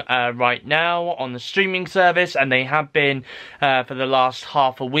stream right now on the streaming service, and they have been for the last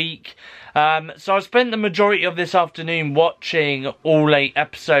half a week. So I spent the majority of this afternoon watching all 8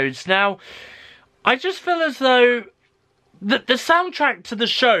 episodes. Now I just feel as though the soundtrack to the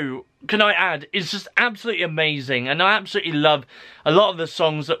show, can I add, is just absolutely amazing, and I absolutely love a lot of the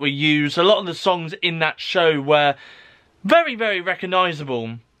songs that were used. A lot of the songs in that show were very, very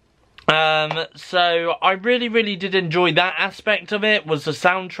recognisable. So I really did enjoy that aspect of it, was the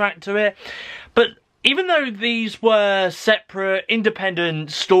soundtrack to it. But even though these were separate,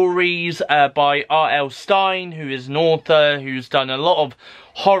 independent stories by R.L. Stine, who is an author who's done a lot of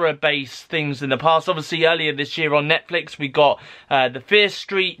horror-based things in the past. Obviously, earlier this year on Netflix, we got the Fear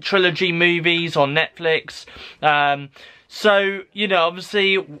Street trilogy movies on Netflix. So, you know,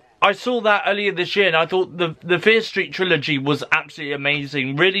 obviously, I saw that earlier this year and I thought the Fear Street trilogy was absolutely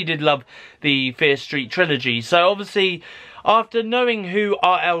amazing. Really did love the Fear Street trilogy. So, obviously, after knowing who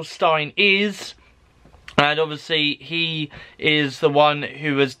R.L. Stine is, and obviously he is the one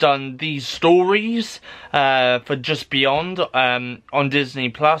who has done these stories for Just Beyond on Disney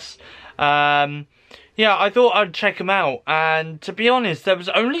Plus. Yeah, I thought I'd check them out. And to be honest, there was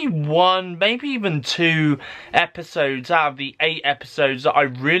only one, maybe even 2 episodes out of the 8 episodes that I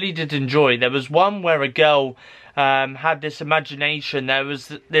really did enjoy. There was one where a girl had this imagination. There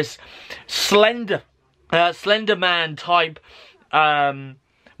was this slender man type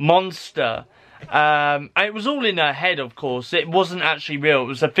monster. It was all in her head, of course. It wasn't actually real. It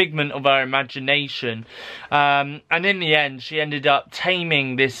was a figment of her imagination. And in the end, she ended up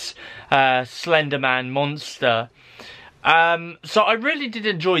taming this Slender Man monster. So I really did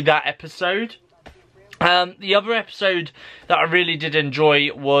enjoy that episode. The other episode that I really did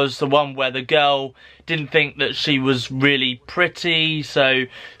enjoy was the one where the girl didn't think that she was really pretty, so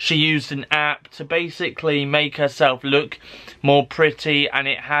she used an app to basically make herself look more pretty, and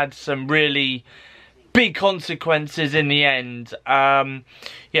it had some really big consequences in the end.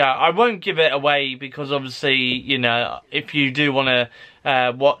 Yeah, I won't give it away because obviously, you know, if you do want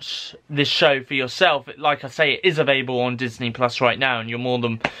to watch this show for yourself, like I say, it is available on Disney Plus right now, and you're more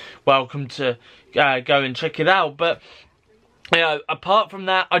than welcome to go and check it out. But you know, apart from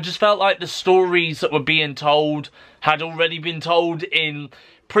that, I just felt like the stories that were being told had already been told in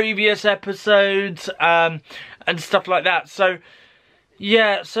previous episodes and stuff like that. So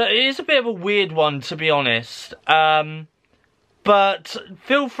yeah, so it is a bit of a weird one, to be honest. But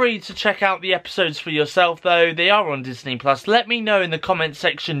feel free to check out the episodes for yourself, though. They are on Disney Plus. Let me know in the comment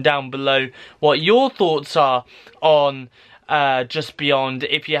section down below what your thoughts are on Just Beyond,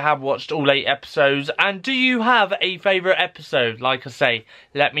 if you have watched all 8 episodes. And do you have a favourite episode? Like I say,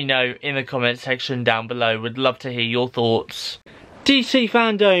 let me know in the comment section down below. Would love to hear your thoughts. DC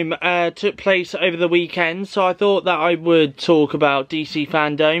Fandom took place over the weekend, so I thought that I would talk about DC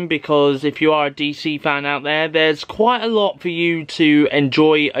Fandom because if you are a DC fan out there, there's quite a lot for you to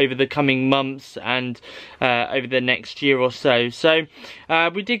enjoy over the coming months and over the next year or so. So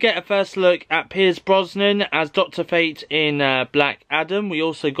we did get a first look at Pierce Brosnan as Dr. Fate in Black Adam. We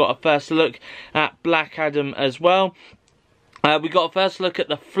also got a first look at Black Adam as well. We got a first look at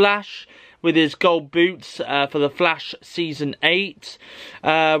The Flash with his gold boots for The Flash Season 8.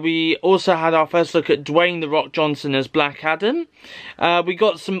 We also had our first look at Dwayne "The Rock" Johnson as Black Adam. We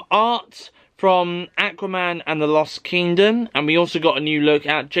got some art from Aquaman and the Lost Kingdom, and we also got a new look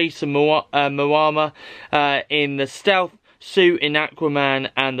at Jason Momoa in the stealth suit in Aquaman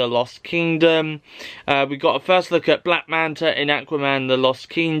and the Lost Kingdom. We got a first look at Black Manta in Aquaman and the Lost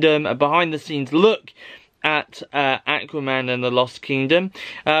Kingdom, a behind the scenes look at Aquaman and the Lost Kingdom.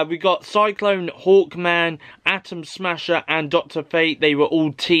 We got Cyclone, Hawkman, Atom Smasher and Dr. Fate. They were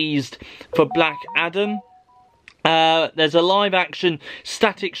all teased for Black Adam. There's a live action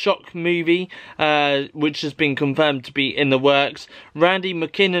Static Shock movie which has been confirmed to be in the works. Randy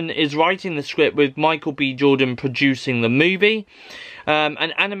McKinnon is writing the script with Michael B. Jordan producing the movie. An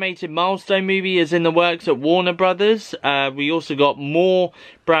animated milestone movie is in the works at Warner Brothers. We also got more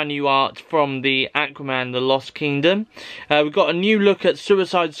brand new art from the Aquaman The Lost Kingdom. We've got a new look at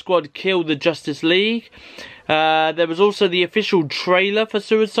Suicide Squad Kill the Justice League. There was also the official trailer for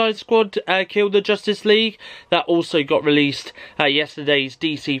Suicide Squad Kill the Justice League that also got released at yesterday's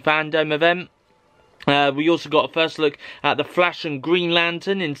DC Fandom event. We also got a first look at the Flash and Green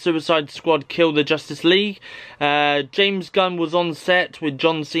Lantern in Suicide Squad Kill the Justice League. James Gunn was on set with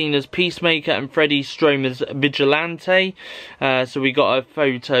John Cena's Peacemaker and Freddie Stromer's Vigilante. So we got a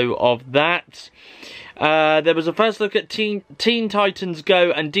photo of that. There was a first look at Teen Titans Go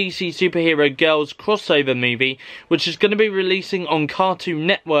and DC Superhero Girls crossover movie, which is going to be releasing on Cartoon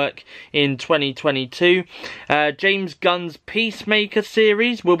Network in 2022. James Gunn's Peacemaker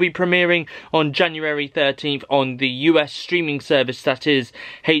series will be premiering on January 13th on the US streaming service that is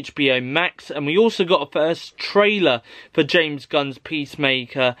HBO Max. And we also got a first trailer for James Gunn's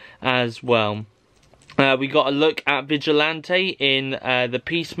Peacemaker as well. We got a look at Vigilante in the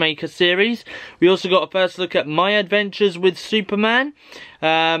Peacemaker series. We also got a first look at My Adventures with Superman.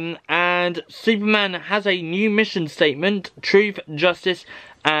 And Superman has a new mission statement: truth, justice,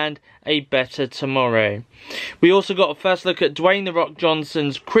 and a better tomorrow. We also got a first look at Dwayne "The Rock"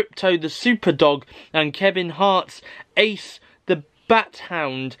 Johnson's Crypto the Superdog and Kevin Hart's Ace the Bat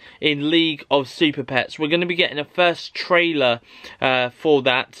Hound in League of Super Pets. We're going to be getting a first trailer for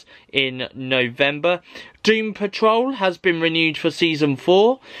that in November. Doom Patrol has been renewed for Season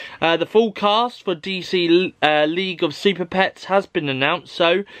 4. The full cast for DC League of Super Pets has been announced.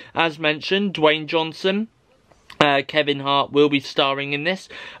 So, as mentioned, Dwayne Johnson, Kevin Hart will be starring in this,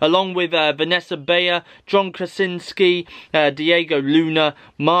 along with Vanessa Bayer, John Krasinski, Diego Luna,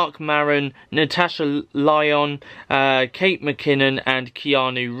 Mark Maron, Natasha Lyon, Kate McKinnon, and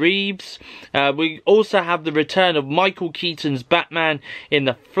Keanu Reeves. We also have the return of Michael Keaton's Batman in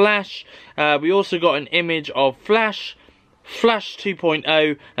The Flash. We also got an image of Flash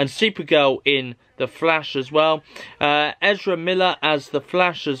 2.0, and Supergirl in The Flash as well. Ezra Miller as The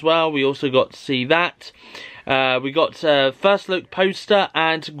Flash as well. We also got to see that. We got a first look poster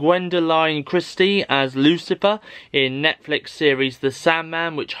and Gwendoline Christie as Lucifer in Netflix series The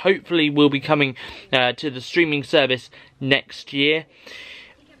Sandman, which hopefully will be coming to the streaming service next year.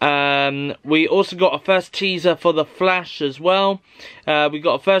 We also got a first teaser for The Flash as well. We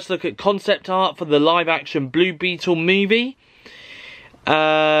got a first look at concept art for the live action Blue Beetle movie.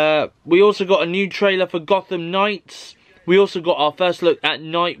 We also got a new trailer for Gotham Knights. We also got our first look at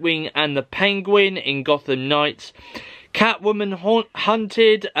Nightwing and the Penguin in Gotham Knights. Catwoman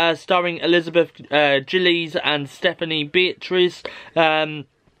Hunted, starring Elizabeth Gillies and Stephanie Beatriz,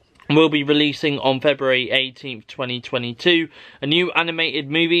 will be releasing on February 18th, 2022. A new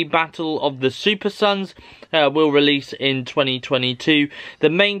animated movie, Battle of the Super Sons, will release in 2022. The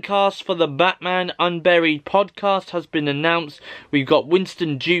main cast for the Batman Unburied podcast has been announced. We've got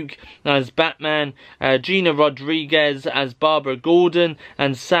Winston Duke as Batman, Gina Rodriguez as Barbara Gordon,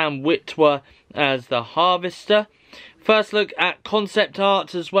 and Sam Witwer as the Harvester. First look at concept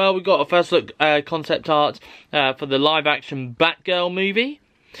art as well. We got a first look concept art for the live action Batgirl movie.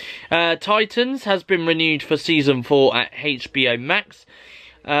 Titans has been renewed for Season 4 at HBO Max.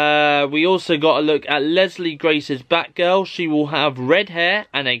 We also got a look at Leslie Grace's Batgirl. She will have red hair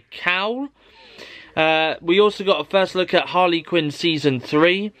and a cowl. We also got a first look at Harley Quinn Season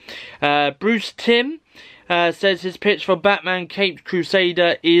 3. Bruce Timm says his pitch for Batman Caped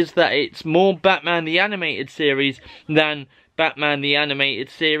Crusader is that it's more Batman the Animated Series than Batman the Animated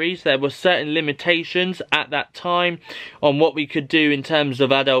Series. There were certain limitations at that time on what we could do in terms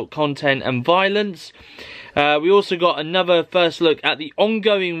of adult content and violence. We also got another first look at the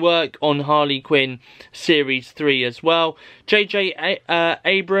ongoing work on Harley Quinn Series 3 as well. J.J.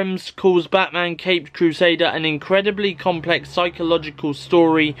 Abrams calls Batman Caped Crusader an incredibly complex psychological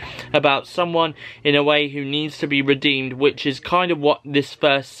story about someone in a way who needs to be redeemed, which is kind of what this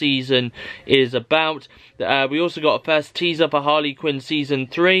first season is about. We also got a first teaser for Harley Quinn Season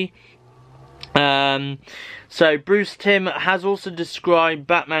 3. So Bruce Timm has also described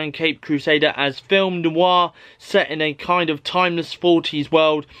Batman Caped Crusader as film noir set in a kind of timeless 40s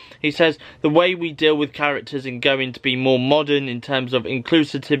world. He says the way we deal with characters is going to be more modern in terms of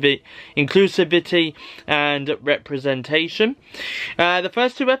inclusivity and representation. The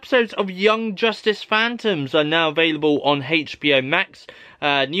first 2 episodes of Young Justice Phantoms are now available on HBO Max.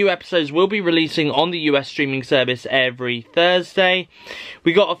 New episodes will be releasing on the US streaming service every Thursday.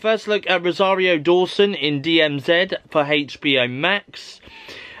 We got a first look at Rosario Dawson in DMZ for HBO Max.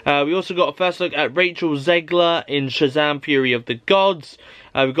 We also got a first look at Rachel Zegler in Shazam! Fury of the Gods.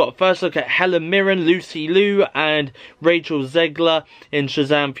 We've got a first look at Helen Mirren, Lucy Liu and Rachel Zegler in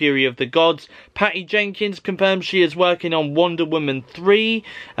Shazam Fury of the Gods. Patty Jenkins confirmed she is working on Wonder Woman 3.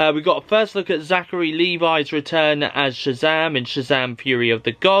 We've got a first look at Zachary Levi's return as Shazam in Shazam Fury of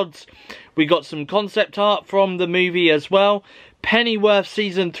the Gods. We got some concept art from the movie as well. Pennyworth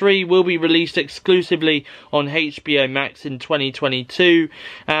Season 3 will be released exclusively on HBO Max in 2022.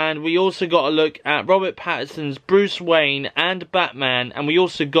 And we also got a look at Robert Pattinson's Bruce Wayne and Batman. And we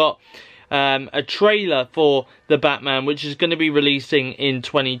also got a trailer for the Batman, which is going to be releasing in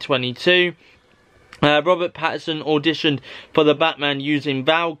 2022. Robert Pattinson auditioned for the Batman using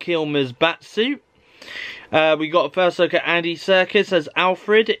Val Kilmer's Batsuit. We got a first look at Andy Serkis as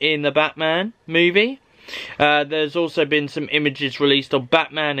Alfred in the Batman movie. There's also been some images released of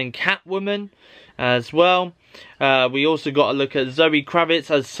Batman and Catwoman as well. We also got a look at Zoe Kravitz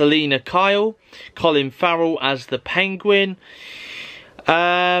as Selena Kyle, Colin Farrell as the Penguin.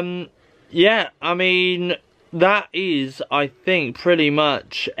 Yeah, I mean, that is, I think, pretty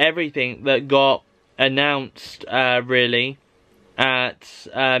much everything that got announced, really, at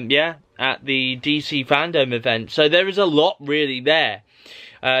the DC Fandom event. So there is a lot really there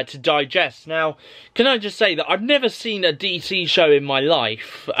to digest. Now, can I just say that I've never seen a DC show in my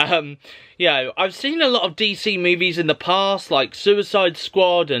life. You know, I've seen a lot of DC movies in the past, like Suicide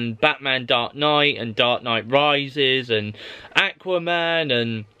Squad and Batman Dark Knight and Dark Knight Rises and Aquaman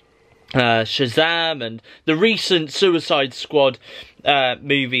and Shazam and the recent Suicide Squad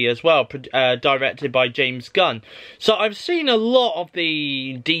movie as well, directed by James Gunn. So I've seen a lot of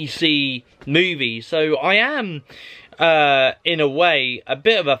the DC movies, so I am in a way a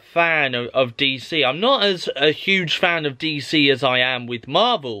bit of a fan of DC. I'm not as a huge fan of DC as I am with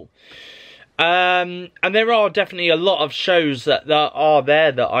Marvel. And there are definitely a lot of shows that are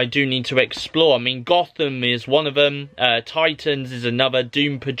there that I do need to explore. I mean, Gotham is one of them. Titans is another.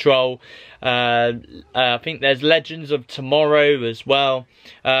 Doom Patrol. I think there's Legends of Tomorrow as well.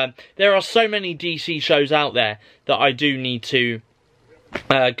 There are so many DC shows out there that I do need to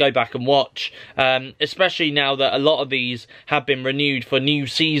go back and watch, especially now that a lot of these have been renewed for new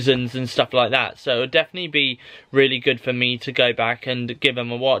seasons and stuff like that. So it'll definitely be really good for me to go back and give them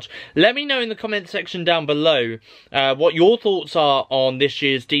a watch. Let me know in the comment section down below what your thoughts are on this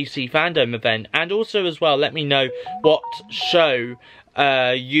year's DC Fandom event, and also as well let me know what show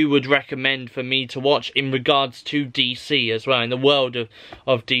you would recommend for me to watch in regards to DC as well, in the world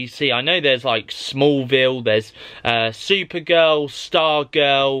of DC. I know there's like Smallville, there's Supergirl,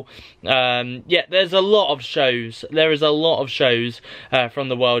 Stargirl, yeah, there's a lot of shows. There is a lot of shows from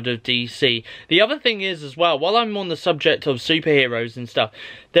the world of DC. The other thing is as well, while I'm on the subject of superheroes and stuff,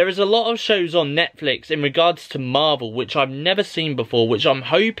 there is a lot of shows on Netflix in regards to Marvel which I've never seen before, which I'm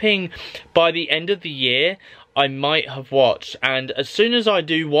hoping by the end of the year I might have watched. And as soon as I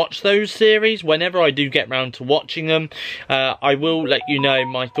do watch those series, whenever I do get round to watching them, I will let you know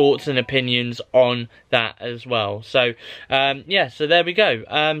my thoughts and opinions on that as well. So yeah, so there we go.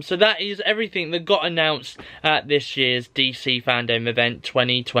 So that is everything that got announced at this year's DC Fandom event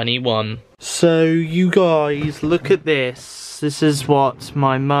 2021. So you guys, look at this. This is what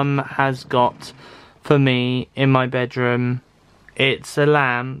my mum has got for me in my bedroom. It's a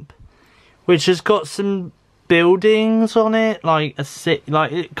lamp which has got some buildings on it, like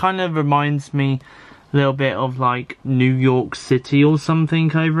it kind of reminds me a little bit of like New York City or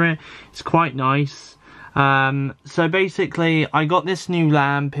something over it. It's quite nice. So basically I got this new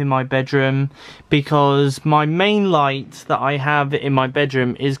lamp in my bedroom because my main light that I have in my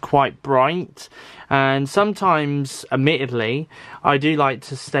bedroom is quite bright, and sometimes, admittedly, I do like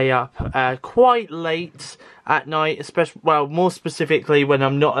to stay up quite late at night, especially, well, more specifically when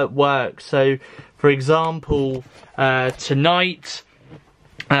I'm not at work. So for example, tonight,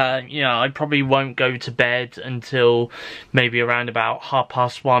 you know, I probably won't go to bed until maybe around about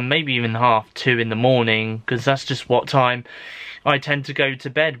 1:30, maybe even 1:30 in the morning, because that's just what time I tend to go to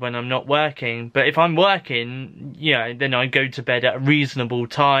bed when I'm not working. But if I'm working, you know, then I go to bed at a reasonable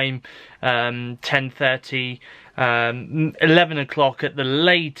time, 10:30, 11 o'clock at the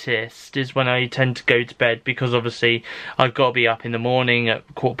latest is when I tend to go to bed, because obviously I've got to be up in the morning at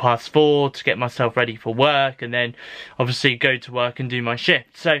 4:15 to get myself ready for work, and then obviously go to work and do my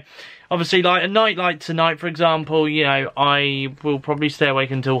shift. So obviously, like a night like tonight, for example, you know, I will probably stay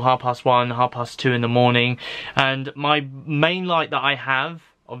awake until 1:30, 2:30 in the morning. And my main light that I have,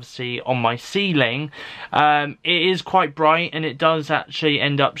 obviously on my ceiling, it is quite bright, and it does actually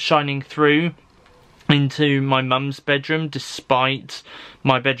end up shining through into my mum's bedroom despite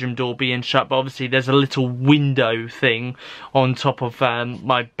my bedroom door being shut, but obviously there's a little window thing on top of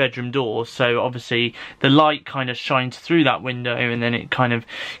my bedroom door, so obviously the light kind of shines through that window and then it kind of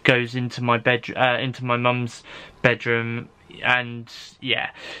goes into my bedroom, into my mum's bedroom. And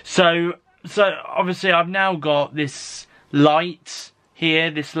yeah, so obviously I've now got this light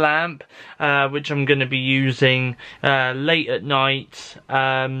here, this lamp, which I'm going to be using late at night,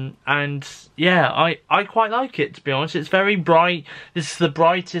 and yeah, I quite like it, to be honest. It's very bright. This is the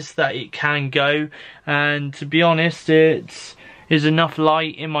brightest that it can go, and to be honest, it is enough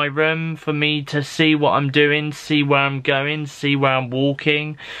light in my room for me to see what I'm doing, see where I'm going, see where I'm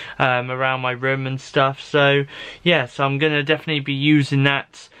walking around my room and stuff. So yeah, so I'm going to definitely be using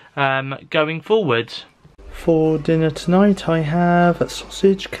that going forward. For dinner tonight I have a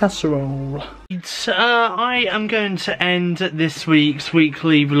sausage casserole. I am going to end this week's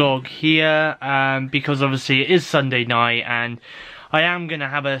weekly vlog here because obviously it is Sunday night and I am going to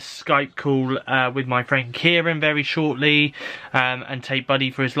have a Skype call with my friend Kieran very shortly and take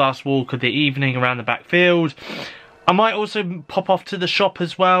Buddy for his last walk of the evening around the back field. I might also pop off to the shop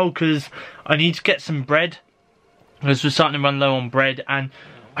as well because I need to get some bread because we're starting to run low on bread, and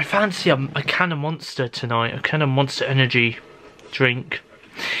I fancy a can of Monster tonight, a can of Monster Energy drink.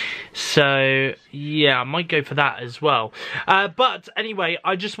 So yeah, I might go for that as well. But anyway,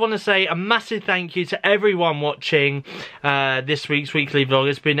 I just want to say a massive thank you to everyone watching this week's weekly vlog.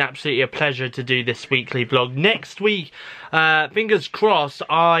 It's been absolutely a pleasure to do this weekly vlog. Next week, fingers crossed,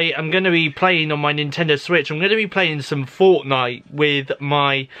 I am going to be playing on my Nintendo Switch. I'm going to be playing some Fortnite with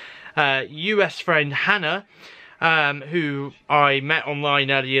my US friend Hannah, who I met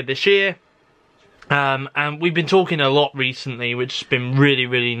online earlier this year. And we've been talking a lot recently, which has been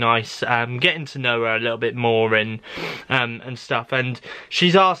really nice, getting to know her a little bit more and stuff. And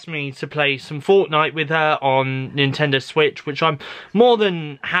she's asked me to play some Fortnite with her on Nintendo Switch, which I'm more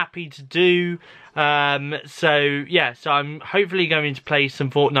than happy to do. So yeah, so I'm hopefully going to play some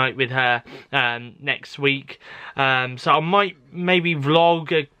Fortnite with her next week. So I might maybe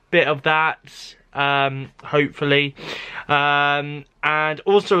vlog a bit of that, hopefully. And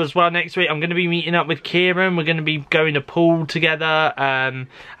also as well, next week I'm going to be meeting up with Kieran. We're going to be going to pool together,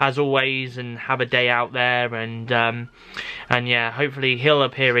 as always, and have a day out there, and yeah, hopefully he'll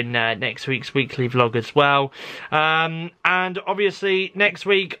appear in next week's weekly vlog as well. And obviously next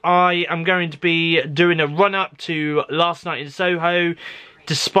week I am going to be doing a run up to Last Night in Soho,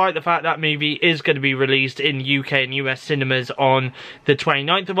 despite the fact that movie is going to be released in UK and US cinemas on the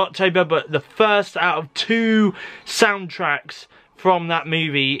 29th of October, but the first out of 2 soundtracks from that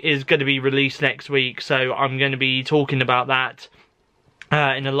movie is going to be released next week, so I'm going to be talking about that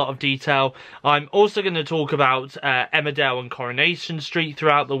in a lot of detail. I'm also going to talk about Emmerdale and Coronation Street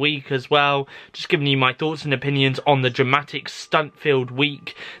throughout the week as well, just giving you my thoughts and opinions on the dramatic stunt-filled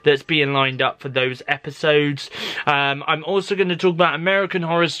week that's being lined up for those episodes. I'm also going to talk about American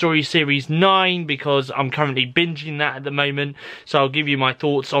Horror Story Series 9 because I'm currently binging that at the moment, so I'll give you my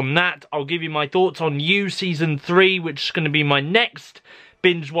thoughts on that. I'll give you my thoughts on You Season 3, which is going to be my next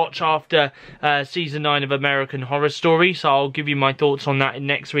binge watch after season 9 of American Horror Story, so I'll give you my thoughts on that in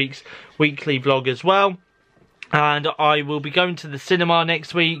next week's weekly vlog as well. And I will be going to the cinema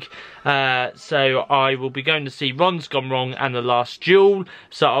next week, so I will be going to see Ron's Gone Wrong and The Last Duel,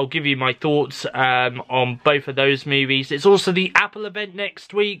 so I'll give you my thoughts on both of those movies. It's also the Apple event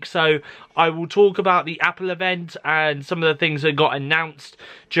next week, so I will talk about the Apple event and some of the things that got announced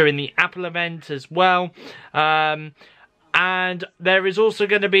during the Apple event as well. And there is also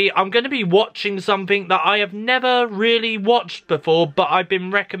going to be, I'm going to be watching something that I have never really watched before, but I've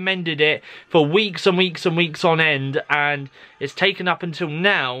been recommended it for weeks and weeks and weeks on end, and it's taken up until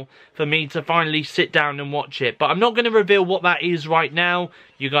now for me to finally sit down and watch it. But I'm not going to reveal what that is right now.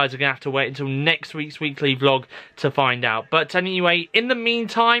 You guys are going to have to wait until next week's weekly vlog to find out. But anyway, in the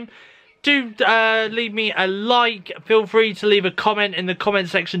meantime, do leave me a like. Feel free to leave a comment in the comment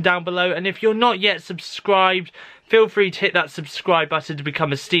section down below. And if you're not yet subscribed, feel free to hit that subscribe button to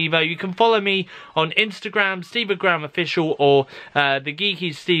become a Stevo. You can follow me on Instagram, SteverOfficial, or The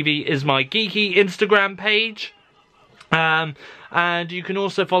Geeky Stevie is my geeky Instagram page. And you can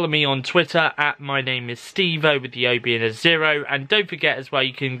also follow me on Twitter at my name is Stevo with the O being a 0. And don't forget as well,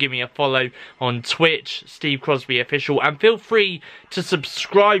 you can give me a follow on Twitch, Steve Crosby Official. And feel free to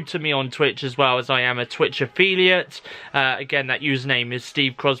subscribe to me on Twitch as well, as I am a Twitch affiliate. Again, that username is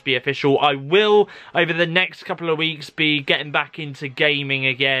Steve Crosby Official. I will, over the next couple of weeks, be getting back into gaming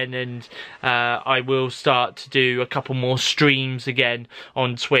again. And I will start to do a couple more streams again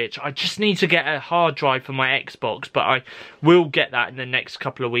on Twitch. I just need to get a hard drive for my Xbox, but I will get get that in the next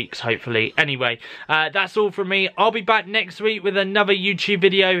couple of weeks, hopefully. Anyway, that's all from me. I'll be back next week with another YouTube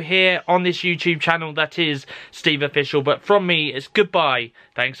video here on this YouTube channel that is SteverOfficial. But from me, it's goodbye.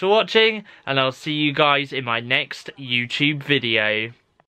 Thanks for watching, and I'll see you guys in my next YouTube video.